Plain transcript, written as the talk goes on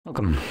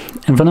Welcome.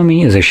 In front of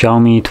me is a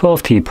Xiaomi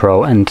 12T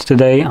Pro, and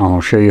today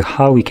I'll show you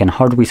how we can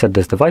hard reset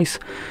this device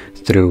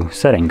through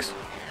settings.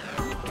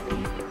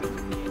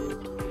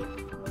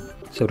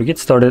 So to get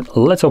started,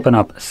 let's open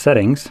up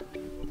settings.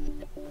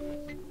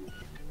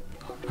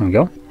 There we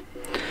go.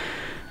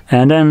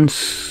 And then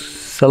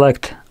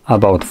select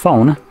about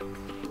phone.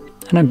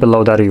 And then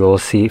below that you will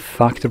see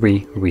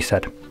factory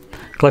reset.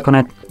 Click on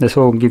it. This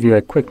will give you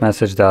a quick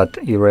message that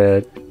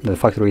the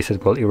factory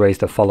reset will erase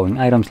the following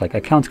items like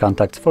accounts,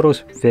 contacts,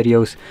 photos,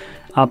 videos,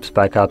 apps,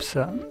 backups,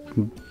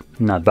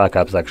 not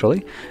backups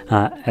actually,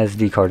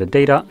 SD card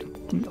data,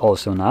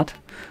 also not,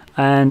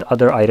 and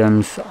other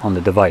items on the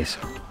device.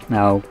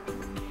 Now,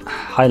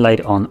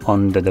 highlight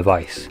on the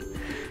device.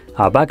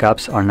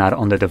 Backups are not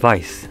on the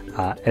device.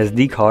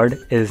 SD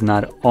card is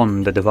not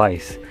on the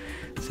device.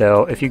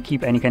 So if you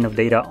keep any kind of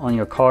data on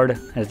your card,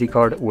 SD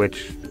card,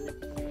 which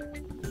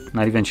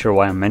not even sure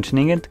why I'm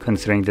mentioning it,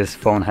 considering this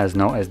phone has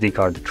no SD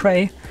card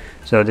tray,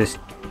 so this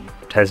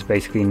has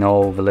basically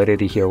no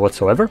validity here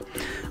whatsoever.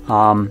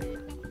 But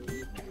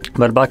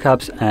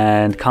backups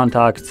and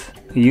contacts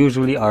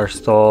usually are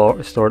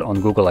stored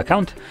on Google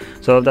account,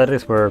 so that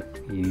is where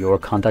your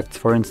contacts,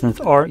 for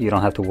instance, are. You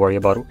don't have to worry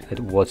about it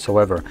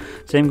whatsoever.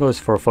 Same goes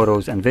for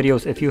photos and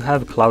videos. If you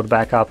have cloud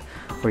backup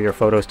for your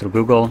photos through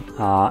Google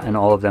and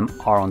all of them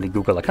are on the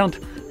Google account,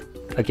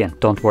 again,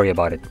 don't worry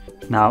about it.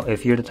 Now,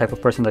 if you're the type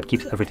of person that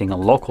keeps everything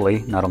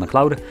locally, not on the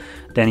cloud,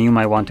 then you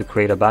might want to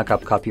create a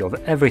backup copy of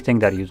everything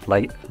that you'd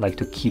like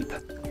to keep.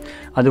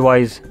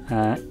 Otherwise,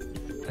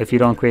 if you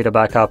don't create a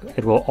backup,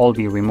 it will all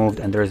be removed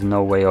and there is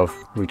no way of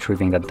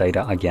retrieving that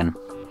data again.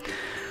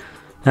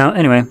 Now,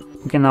 anyway,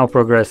 we can now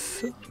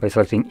progress by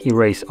selecting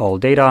erase all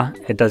data.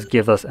 It does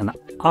give us an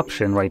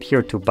option right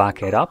here to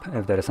back it up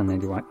if that is something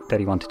that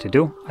you wanted to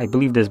do. I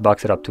believe this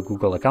backs it up to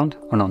Google account,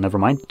 or no, never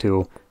mind,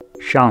 to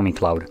Xiaomi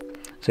cloud.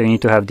 So you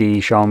need to have the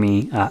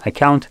Xiaomi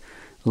account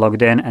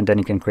logged in, and then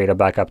you can create a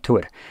backup to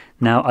it.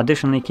 Now,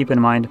 additionally, keep in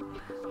mind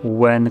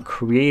when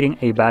creating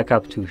a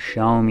backup to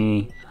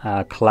Xiaomi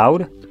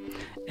cloud,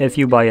 if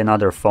you buy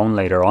another phone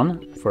later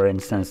on, for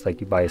instance, like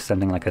you buy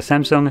something like a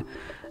Samsung,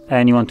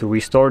 and you want to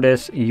restore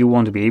this, you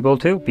won't be able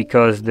to,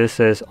 because this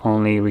is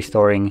only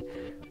restoring.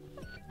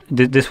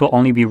 This will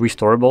only be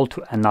restorable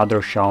to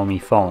another Xiaomi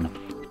phone.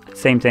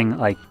 Same thing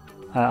like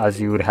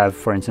as you would have,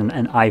 for instance,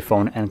 an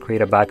iPhone and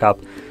create a backup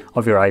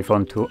of your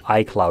iPhone to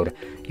iCloud.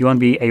 You won't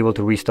be able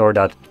to restore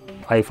that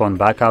iPhone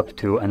backup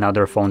to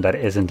another phone that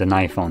isn't an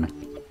iPhone.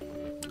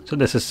 So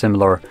this is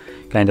similar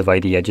kind of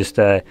idea, just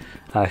a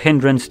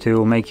hindrance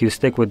to make you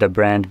stick with the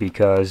brand,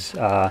 because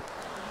a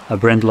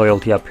brand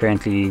loyalty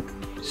apparently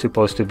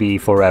supposed to be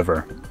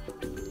forever.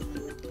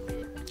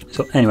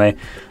 So anyway,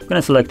 I'm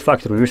gonna select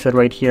factory reset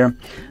right here.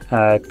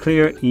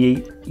 Clear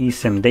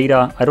eSIM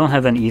data. I don't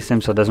have an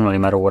eSIM, so it doesn't really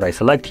matter what I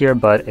select here,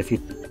 but if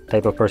you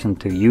type of person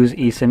to use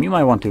eSIM, you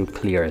might want to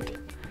clear it,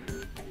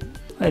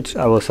 which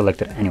I will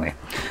select it anyway.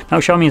 Now,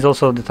 Xiaomi is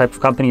also the type of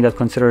company that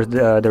considers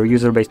their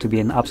user base to be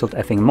an absolute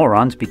effing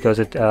morons, because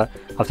it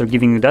after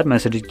giving you that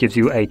message, it gives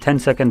you a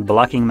 10-second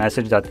blocking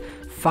message that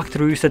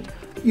factory reset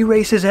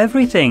erases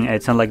everything.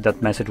 It's not like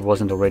that message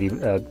wasn't already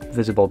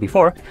visible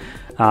before.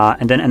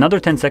 And then another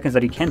 10 seconds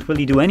that you can't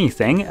really do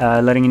anything,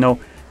 letting you know,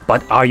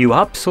 but are you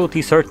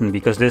absolutely certain?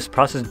 Because this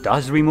process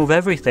does remove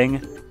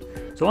everything.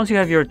 So once you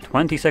have your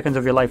 20 seconds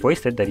of your life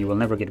wasted that you will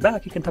never get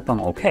back, you can tap on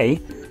OK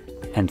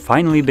and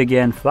finally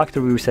begin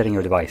factory resetting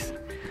your device.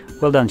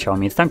 Well done,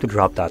 Xiaomi. It's time to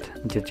drop that.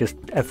 Just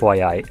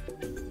FYI.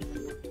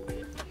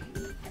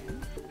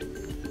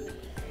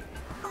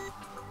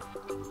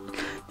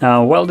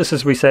 Now, while this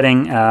is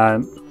resetting,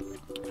 I'm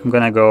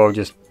gonna go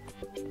just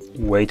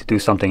wait to do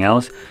something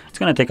else. It's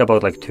gonna take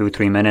about like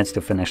 2-3 minutes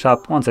to finish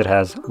up. Once it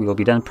has, we will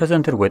be then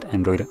presented with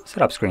Android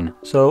setup screen.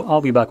 So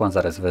I'll be back once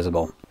that is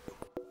visible.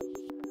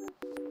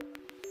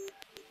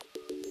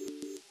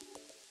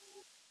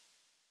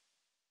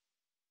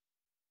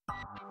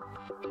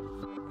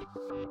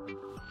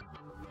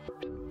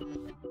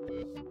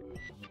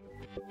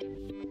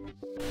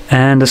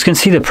 And as you can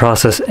see, the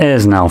process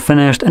is now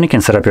finished and you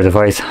can set up your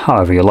device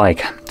however you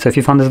like. So if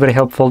you found this very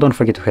helpful, don't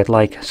forget to hit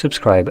like,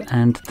 subscribe,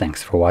 and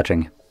thanks for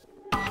watching.